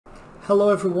Hello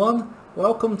everyone,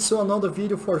 welcome to another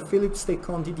video for Filipe's take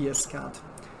on DDS-CAD.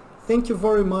 Thank you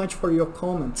very much for your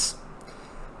comments.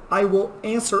 I will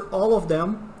answer all of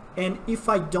them, and if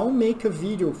I don't make a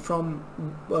video from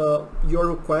your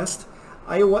request,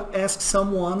 I will ask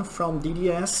someone from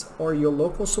DDS or your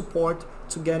local support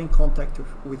to get in contact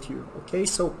with you. Okay,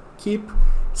 so keep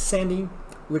sending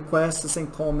requests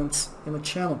and comments in the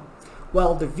channel.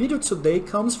 Well, the video today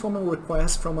comes from a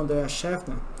request from Andreas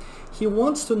Schäffner. He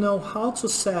wants to know how to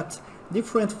set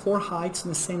different floor heights in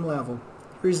the same level.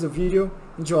 Here's the video,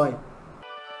 enjoy!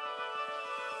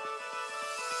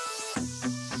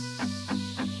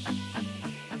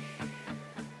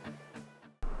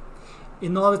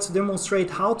 In order to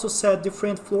demonstrate how to set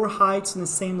different floor heights in the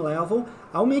same level,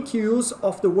 I'll make use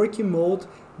of the working mode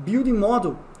building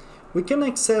model. We can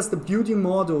access the building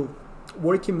model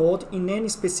working mode in any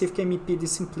specific MEP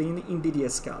discipline in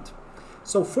DDScad.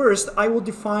 So first I will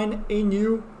define a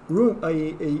new room,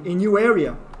 a new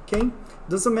area. Okay,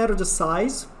 doesn't matter the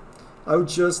size. I'll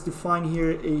just define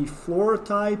here a floor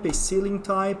type, a ceiling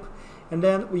type, and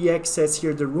then we access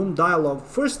here the room dialog.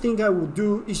 First thing I will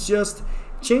do is just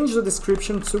change the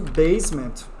description to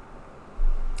basement,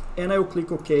 and I will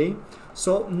click OK.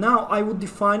 So now I will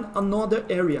define another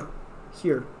area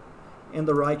here in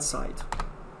the right side.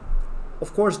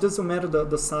 Of course, doesn't matter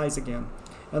the size again,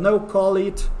 and I will call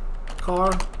it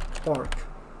car park.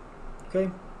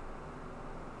 Okay.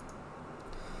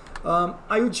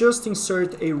 I will just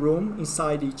insert a room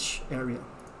inside each area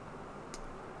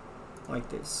like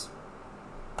this.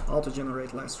 Auto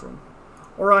generate last room.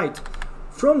 All right.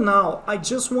 From now, I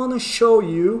just want to show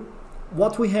you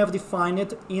what we have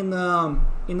defined in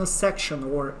a section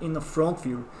or in a front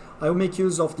view. I will make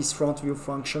use of this front view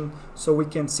function so we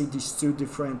can see these two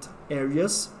different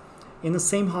areas in the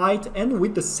same height and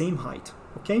with the same height.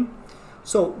 Okay.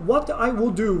 So what I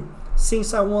will do,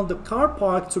 since I want the car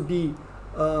park to be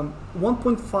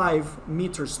 1.5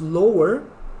 meters lower,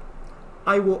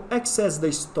 I will access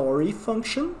the story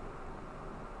function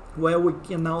where we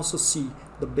can also see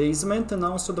the basement and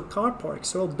also the car park.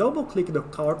 So I'll double click the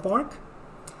car park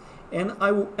and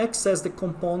I will access the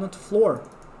component floor.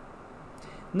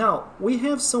 Now we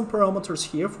have some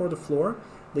parameters here for the floor,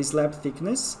 the slab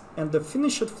thickness and the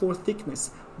finished floor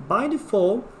thickness. By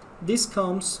default, this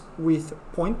comes with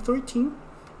 0.13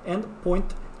 and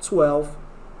 0.12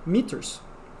 meters.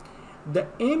 The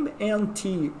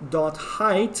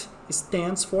MNT.height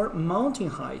stands for mounting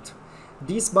height.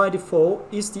 This by default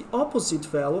is the opposite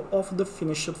value of the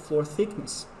finished floor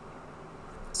thickness.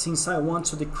 Since I want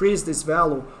to decrease this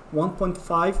value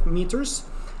 1.5 meters,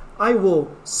 I will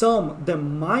sum the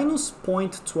minus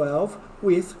 0.12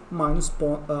 with minus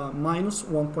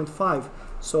 1.5.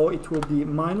 So it will be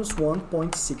minus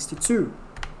 1.62.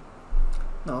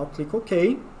 Now I'll click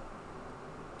OK.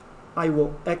 I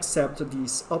will accept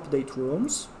these update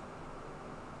rooms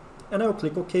and I will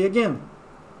click OK again.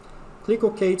 Click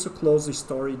OK to close the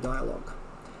story dialog.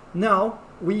 Now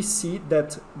we see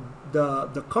that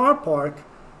the car park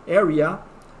area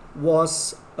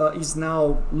is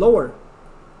now lower.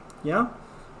 Yeah.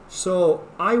 So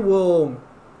I will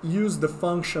use the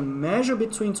function measure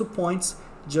between 2 points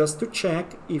just to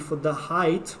check if the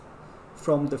height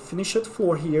from the finished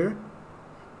floor here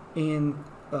in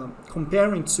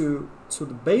comparing to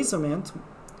the basement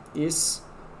is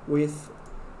with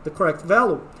the correct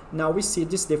value. Now we see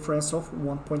this difference of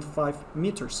 1.5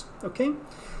 meters. Okay,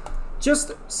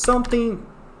 just something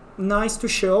nice to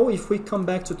show. If we come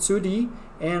back to 2D,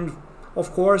 and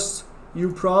of course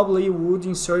you probably would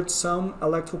insert some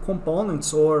electrical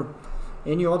components or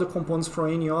any other components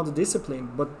from any other discipline,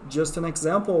 but just an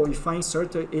example, if I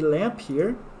insert a lamp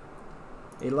here,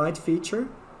 a light feature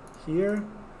here,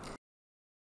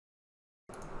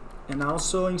 and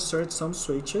also insert some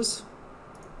switches,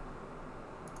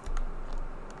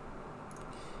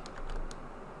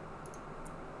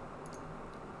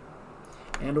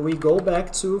 and we go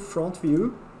back to front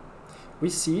view,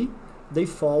 we see they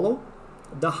follow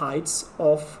the heights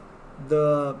of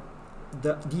the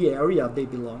area they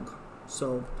belong.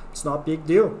 So it's not a big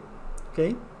deal.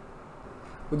 Okay,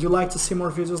 would you like to see more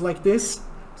videos like this?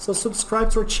 So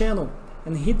subscribe to our channel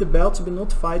and hit the bell to be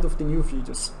notified of the new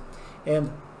videos.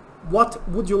 And what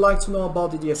would you like to know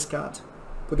about DDScad?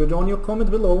 Put it on your comment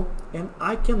below and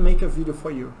I can make a video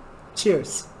for you.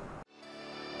 Cheers!